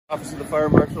Office of the Fire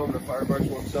Marshal and the Fire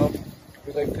Marshal himself,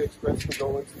 we'd like to express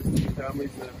condolences to the families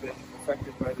that have been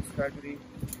affected by this tragedy.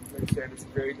 I understand it's a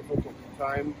very difficult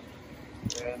time,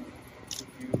 and if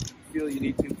you feel you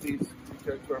need to, please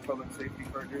reach out to our public safety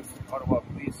partners, Ottawa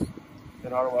Police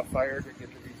and Ottawa Fire, to get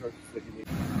the resources that you need.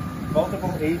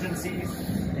 Multiple agencies,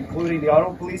 including the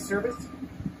Ottawa Police Service,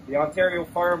 the Ontario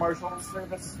Fire Marshal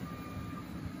Service,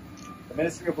 the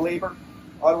Ministry of Labour,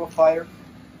 Ottawa Fire,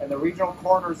 and the Regional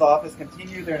Coroner's Office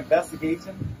continue their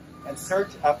investigation and search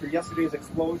after yesterday's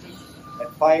explosion and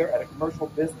fire at a commercial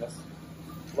business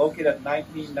located at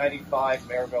 1995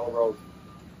 Merivale Road.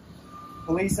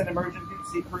 Police and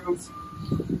emergency crews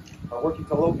are working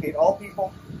to locate all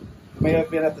people who may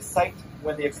have been at the site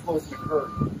when the explosion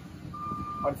occurred.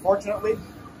 Unfortunately,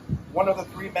 one of the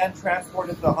 3 men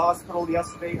transported to the hospital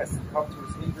yesterday has succumbed to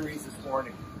his injuries this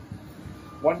morning.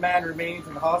 1 man remains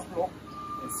in the hospital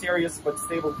in serious but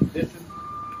stable condition,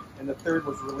 and the 3rd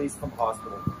was released from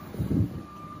hospital.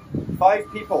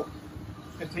 5 people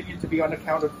continue to be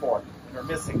unaccounted for and are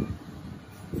missing.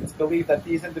 It's believed that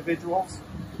these individuals,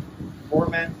 4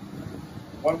 men,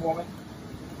 1 woman,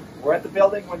 were at the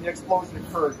building when the explosion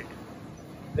occurred.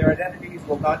 Their identities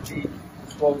will not be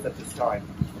disclosed at this time.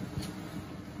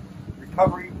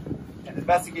 Recovery and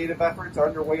investigative efforts are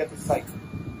underway at the site.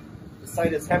 The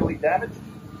site is heavily damaged,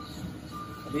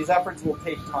 and these efforts will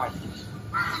take time.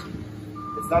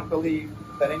 It's not believed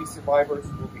that any survivors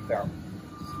will be found.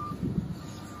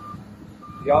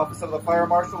 The Office of the Fire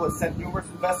Marshal has sent numerous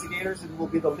investigators and will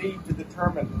be the lead to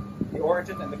determine the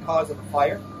origin and the cause of the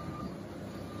fire.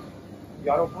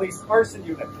 The Ottawa Police Arson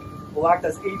Unit will act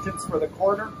as agents for the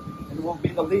coroner and will be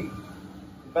the lead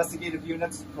investigative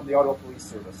units from the Ottawa Police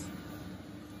Service.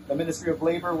 The Ministry of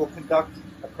Labour will conduct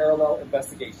a parallel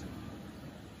investigation.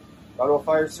 The Ottawa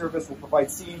Fire Service will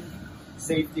provide scene,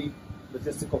 safety,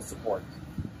 logistical support.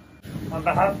 On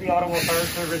behalf of the Ottawa Fire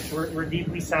Service, we're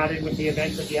deeply saddened with the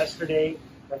events of yesterday.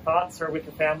 Our thoughts are with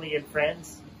the family and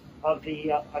friends of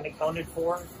the unaccounted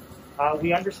for.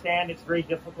 We understand it's very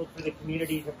difficult for the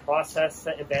community to process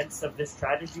events of this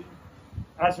tragedy.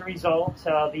 As a result,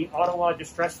 the Ottawa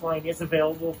Distress Line is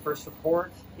available for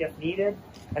support if needed,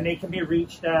 and they can be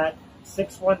reached at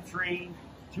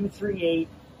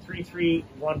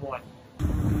 613-238-3311.